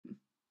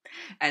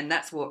And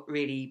that's what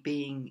really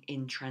being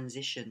in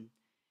transition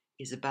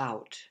is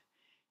about.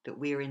 That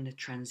we're in the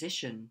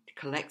transition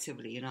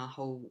collectively in our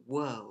whole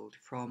world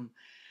from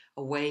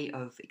a way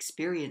of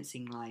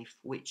experiencing life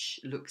which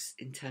looks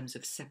in terms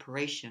of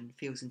separation,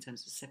 feels in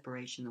terms of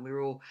separation, and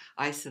we're all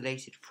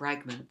isolated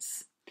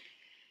fragments,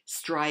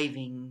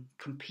 striving,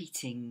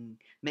 competing,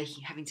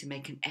 having to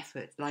make an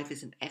effort. Life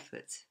is an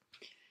effort.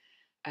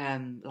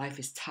 Life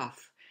is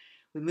tough.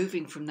 We're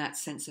moving from that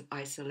sense of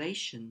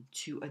isolation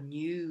to a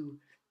new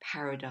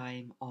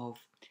paradigm of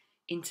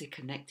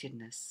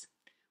interconnectedness,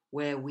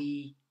 where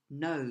we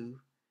know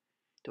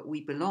that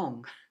we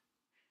belong,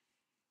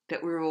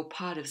 that we're all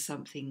part of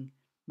something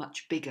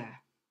much bigger,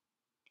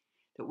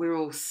 that we're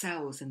all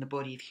cells in the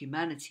body of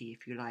humanity,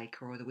 if you like,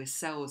 or that we're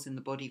cells in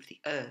the body of the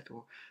earth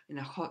or in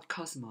a hot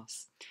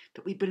cosmos,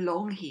 that we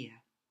belong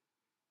here,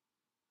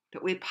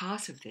 that we're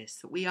part of this,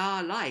 that we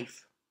are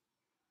life.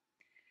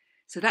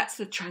 So that's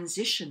the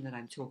transition that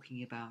I'm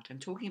talking about. I'm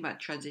talking about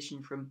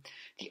transition from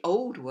the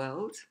old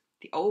world,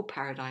 the old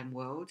paradigm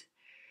world,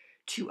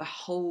 to a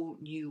whole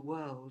new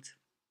world.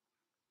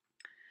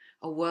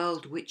 A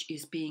world which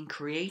is being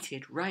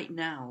created right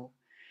now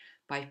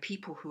by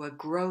people who are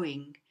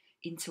growing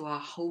into our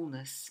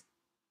wholeness.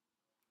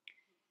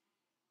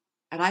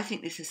 And I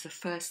think this is the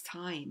first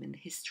time in the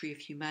history of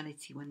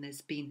humanity when there's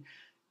been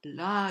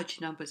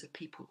large numbers of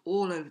people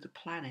all over the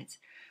planet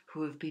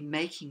who have been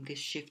making this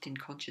shift in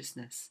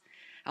consciousness.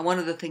 And one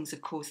of the things,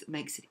 of course, that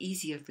makes it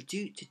easier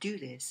to do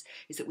this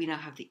is that we now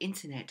have the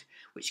internet,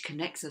 which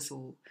connects us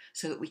all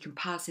so that we can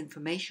pass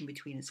information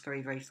between us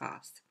very, very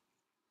fast.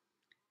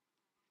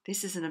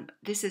 This is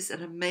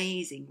an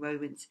amazing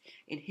moment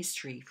in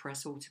history for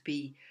us all to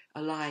be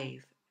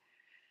alive.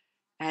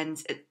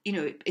 And,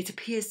 it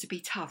appears to be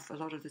tough a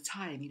lot of the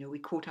time. We're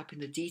caught up in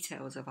the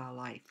details of our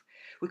life.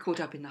 We're caught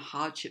up in the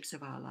hardships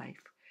of our life.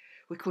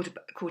 We're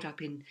caught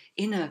up in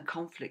inner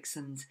conflicts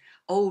and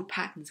old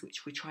patterns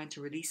which we're trying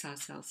to release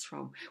ourselves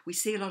from. We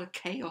see a lot of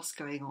chaos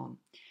going on.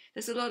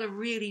 There's a lot of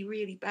really,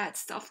 really bad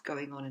stuff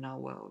going on in our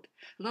world.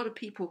 A lot of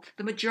people,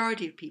 the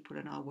majority of people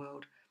in our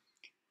world,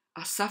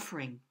 are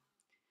suffering,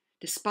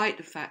 despite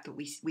the fact that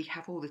we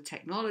have all the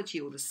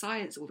technology, all the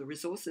science, all the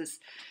resources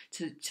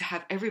to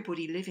have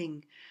everybody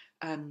living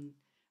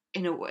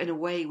in a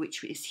way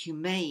which is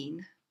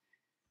humane.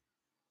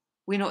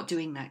 We're not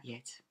doing that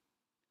yet.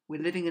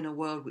 We're living in a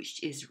world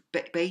which is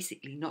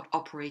basically not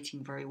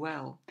operating very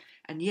well.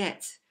 And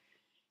yet,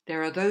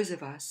 there are those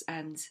of us,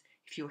 and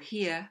if you're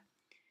here,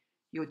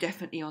 you're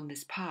definitely on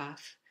this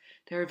path.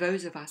 There are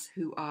those of us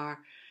who are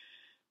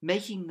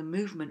making the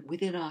movement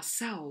within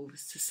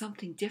ourselves to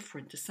something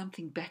different, to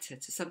something better,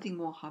 to something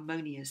more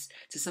harmonious,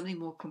 to something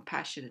more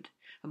compassionate,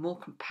 a more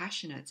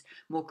compassionate,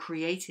 more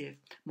creative,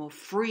 more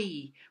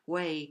free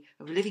way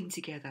of living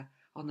together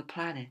on the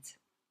planet.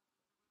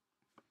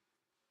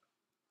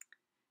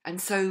 And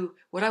so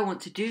what I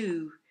want to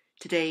do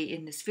today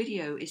in this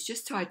video is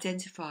just to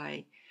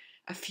identify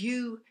a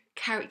few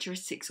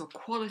characteristics or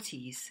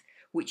qualities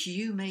which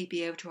you may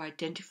be able to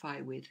identify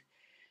with,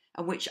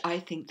 and which I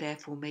think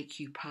therefore make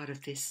you part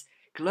of this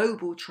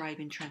global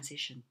tribe in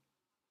transition.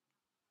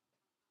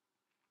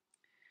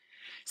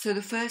 So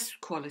the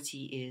first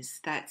quality is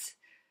that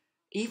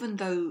even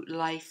though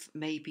life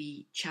may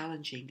be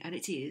challenging, and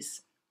it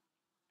is,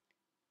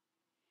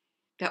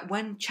 that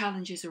when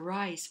challenges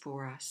arise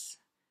for us,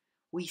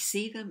 we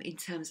see them in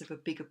terms of a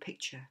bigger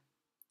picture.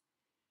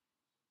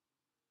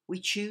 We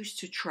choose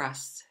to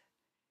trust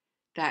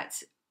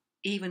that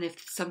even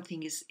if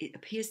it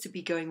appears to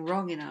be going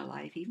wrong in our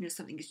life, even if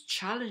something is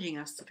challenging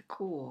us to the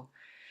core,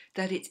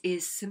 that it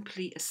is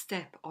simply a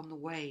step on the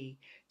way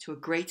to a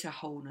greater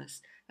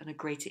wholeness and a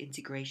greater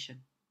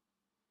integration.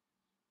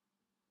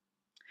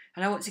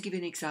 And I want to give you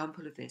an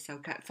example of this.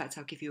 In fact,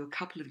 I'll give you a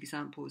couple of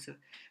examples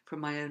from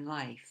my own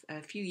life.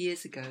 A few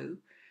years ago,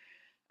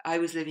 I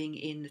was living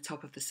in the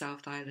top of the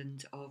South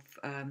Island of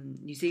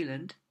New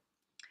Zealand,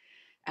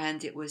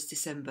 and it was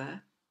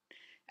December,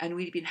 and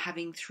we'd been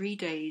having 3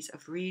 days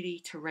of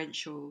really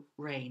torrential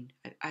rain.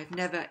 I've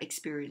never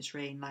experienced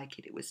rain like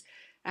it. It was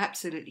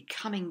absolutely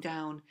coming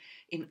down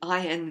in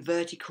iron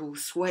vertical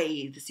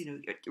swathes,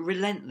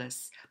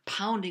 relentless,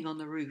 pounding on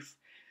the roof.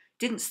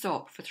 Didn't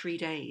stop for 3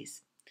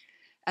 days.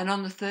 And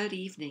on the third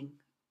evening,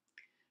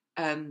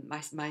 I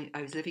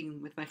was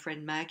living with my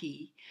friend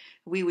Maggie.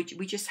 We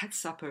just had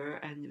supper,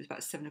 and it was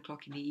about 7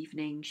 o'clock in the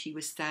evening. She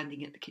was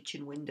standing at the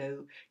kitchen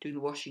window doing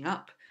the washing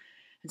up,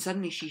 and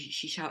suddenly she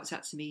shouts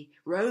out to me,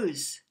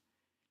 "Rose,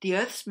 the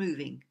earth's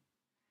moving."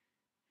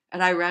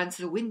 And I ran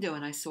to the window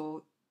and I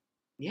saw,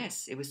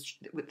 yes, it was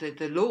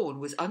the lawn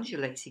was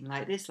undulating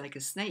like this, like a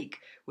snake.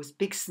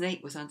 Big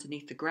snake was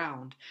underneath the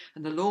ground,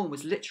 and the lawn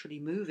was literally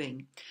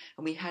moving.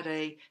 And we had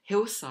a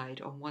hillside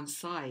on one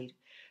side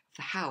of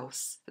the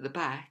house at the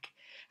back,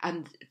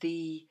 and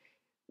we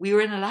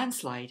were in a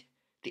landslide.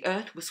 The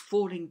earth was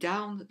falling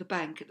down the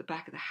bank at the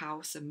back of the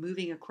house and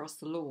moving across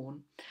the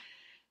lawn.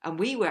 And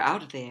we were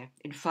out of there.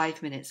 In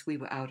 5 minutes, we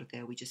were out of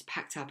there. We just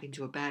packed up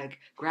into a bag,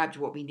 grabbed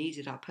what we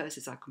needed, our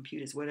purses, our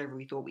computers, whatever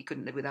we thought we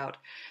couldn't live without,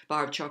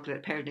 bar of chocolate,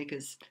 a pair of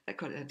knickers, that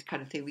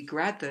kind of thing. We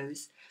grabbed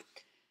those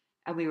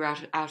and we were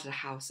out of the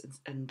house.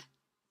 And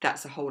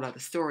that's a whole other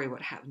story,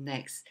 what happened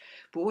next.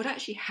 But what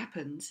actually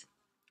happened,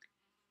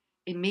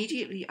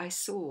 immediately I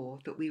saw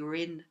that we were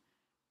in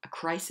a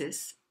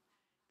crisis,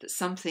 that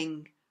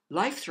something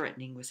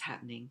life-threatening was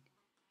happening.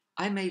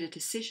 I made a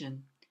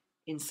decision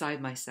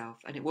inside myself,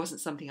 and it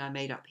wasn't something I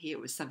made up here,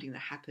 it was something that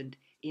happened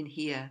in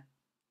here,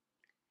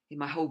 in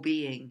my whole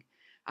being.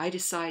 I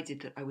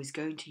decided that I was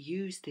going to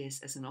use this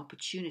as an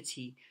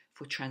opportunity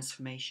for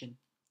transformation,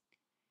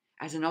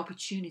 as an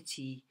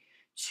opportunity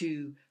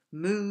to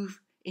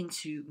move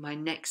into my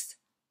next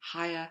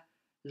higher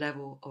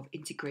level of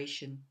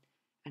integration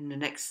and the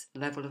next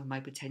level of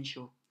my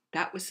potential.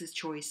 That was the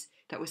choice,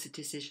 that was the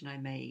decision I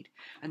made.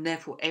 And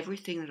therefore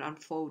everything that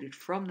unfolded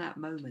from that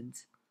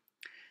moment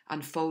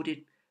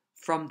unfolded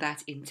from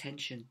that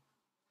intention.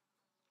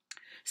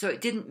 So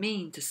it didn't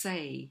mean to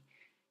say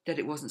that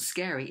it wasn't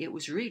scary. It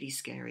was really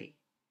scary.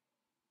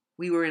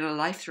 We were in a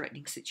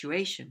life-threatening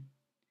situation.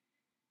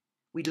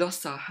 We'd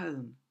lost our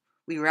home.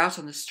 We were out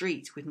on the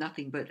street with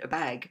nothing but a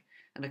bag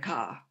and a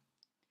car.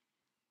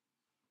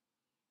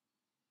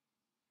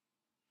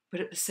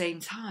 But at the same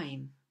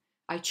time,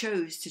 I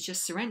chose to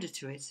just surrender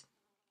to it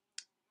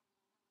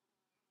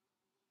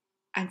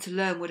and to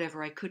learn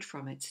whatever I could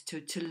from it,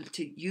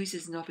 to use it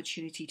as an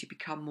opportunity to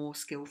become more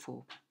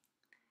skillful.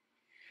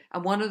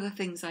 And one of the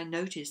things I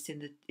noticed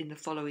in the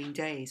following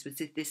days was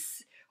that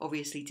this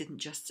obviously didn't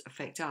just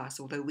affect us,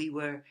 although we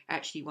were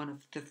actually one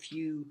of the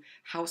few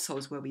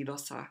households where we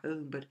lost our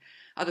home, but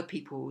other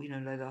people,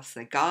 they lost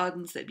their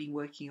gardens they'd been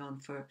working on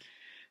for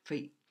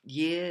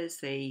years.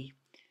 They,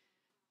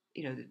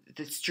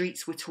 the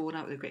streets were torn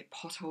up, there were great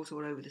potholes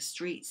all over the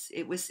streets.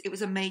 It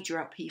was a major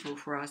upheaval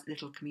for our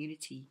little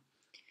community.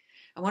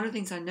 And one of the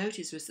things I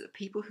noticed was that the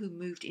people who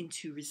moved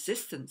into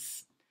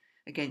resistance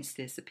against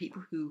this, the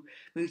people who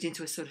moved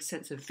into a sort of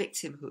sense of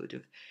victimhood,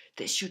 of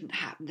this shouldn't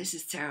happen, this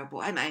is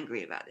terrible, I'm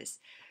angry about this,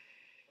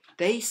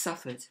 they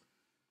suffered.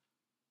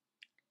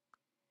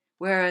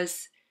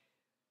 Whereas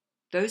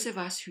those of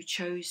us who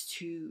chose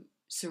to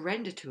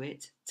surrender to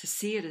it, to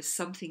see it as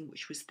something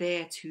which was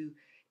there to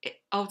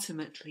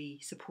ultimately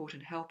support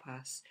and help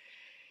us,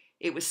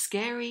 it was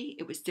scary,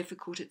 it was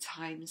difficult at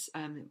times,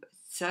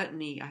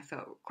 certainly I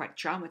felt quite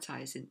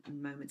traumatized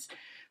in moments,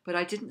 but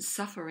I didn't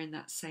suffer in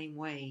that same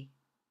way.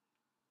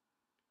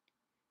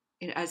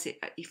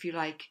 If you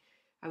like,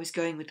 I was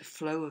going with the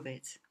flow of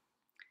it.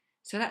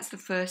 So that's the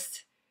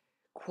first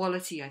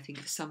quality, I think,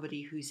 of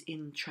somebody who's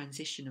in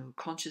transition or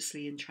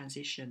consciously in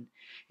transition,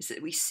 is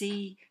that we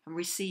see and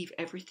receive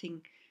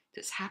everything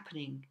that's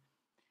happening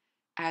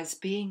as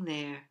being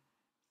there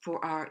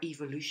for our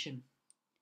evolution.